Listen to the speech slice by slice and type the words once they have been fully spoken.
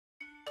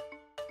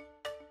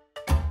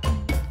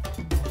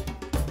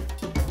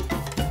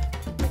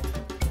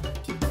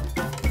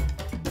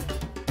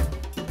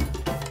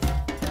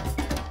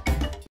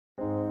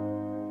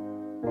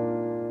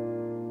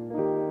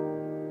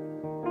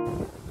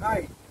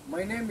Hi,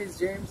 my name is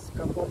James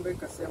Kampombe,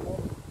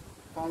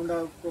 founder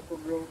of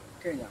CocoGrow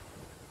Kenya.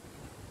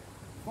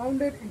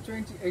 Founded in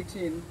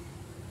 2018,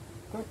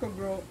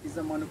 CocoGrow is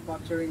a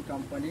manufacturing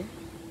company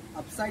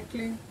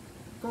upcycling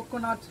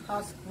coconut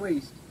husk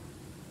waste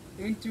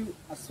into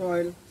a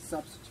soil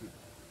substitute.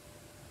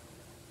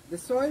 The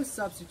soil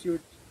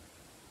substitute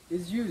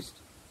is used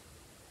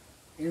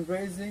in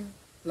raising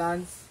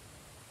plants,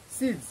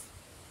 seeds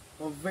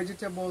of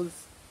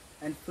vegetables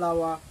and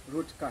flower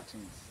root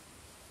cuttings.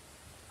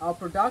 Our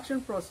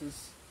production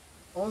process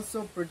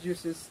also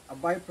produces a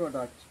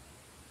byproduct,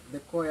 the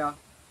coir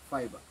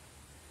fiber.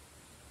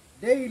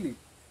 Daily,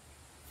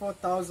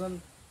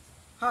 4,000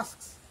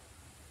 husks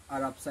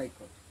are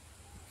upcycled.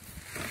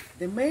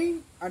 The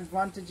main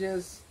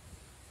advantages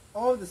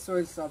of the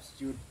soil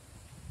substitute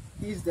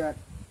is that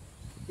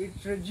it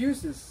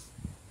reduces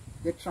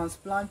the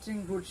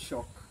transplanting root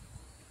shock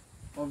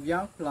of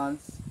young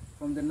plants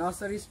from the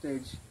nursery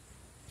stage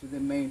to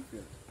the main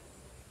field,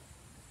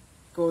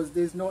 because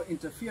there is no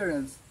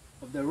interference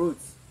of the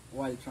roots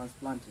while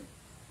transplanting.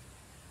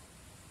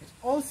 It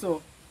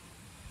also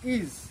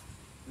is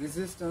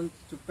resistant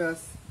to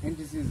pests and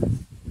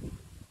diseases.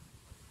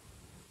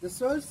 The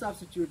soil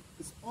substitute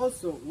is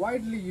also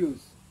widely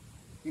used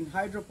in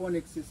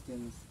hydroponic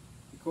systems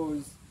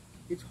because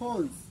it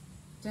holds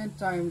 10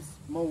 times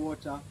more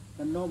water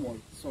than normal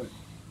soil.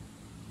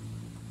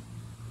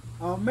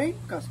 Our main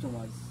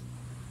customers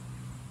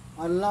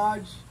are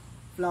large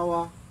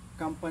flower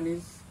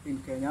companies in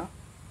Kenya,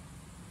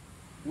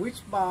 which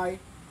buy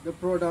the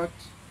product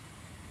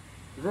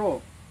raw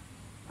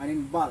and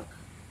in bulk,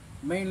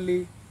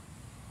 mainly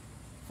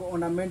for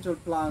ornamental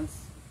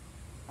plants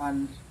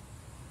and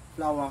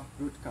flower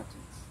root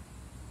cuttings.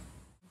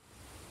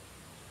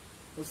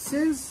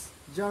 Since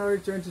January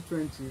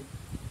 2020,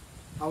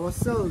 our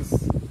sales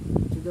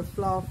to the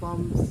flower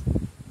farms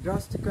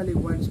drastically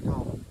went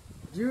down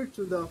due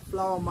to the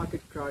flower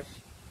market crash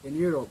in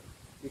Europe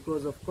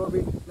because of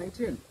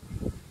Covid-19.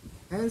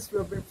 Hence, we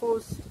have been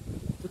forced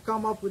to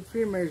come up with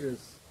 3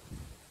 measures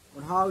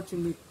on how to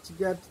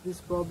mitigate this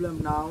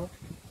problem now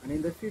and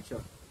in the future.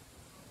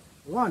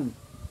 1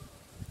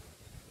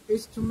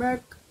 is to make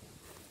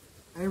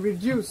and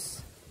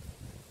reduce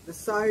the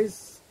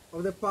size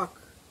of the pack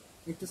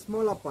into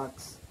smaller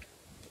packs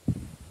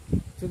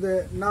to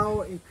the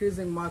now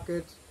increasing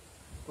market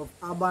of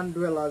urban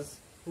dwellers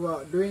who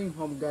are doing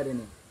home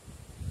gardening.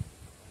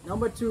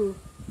 Number 2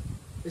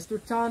 is to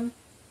turn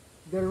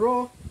the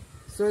raw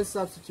soil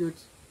substitute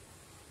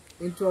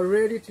into a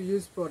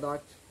ready-to-use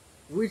product,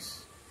 which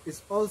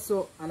is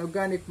also an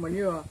organic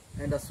manure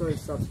and a soil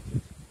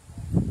substitute.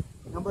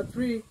 Number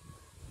 3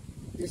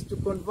 is to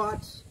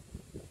convert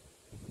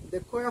the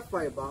coir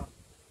fiber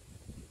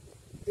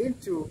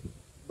into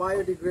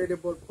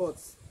biodegradable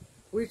pots,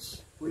 which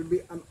will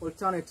be an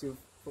alternative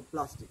for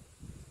plastic.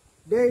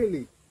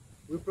 Daily,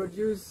 we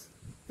produce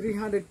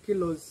 300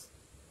 kilos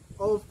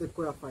of the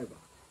coir fiber.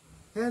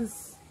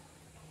 Hence,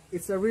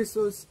 it's a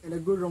resource and a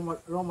good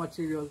raw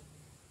material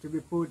to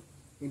be put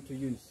into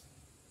use.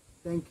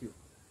 Thank you.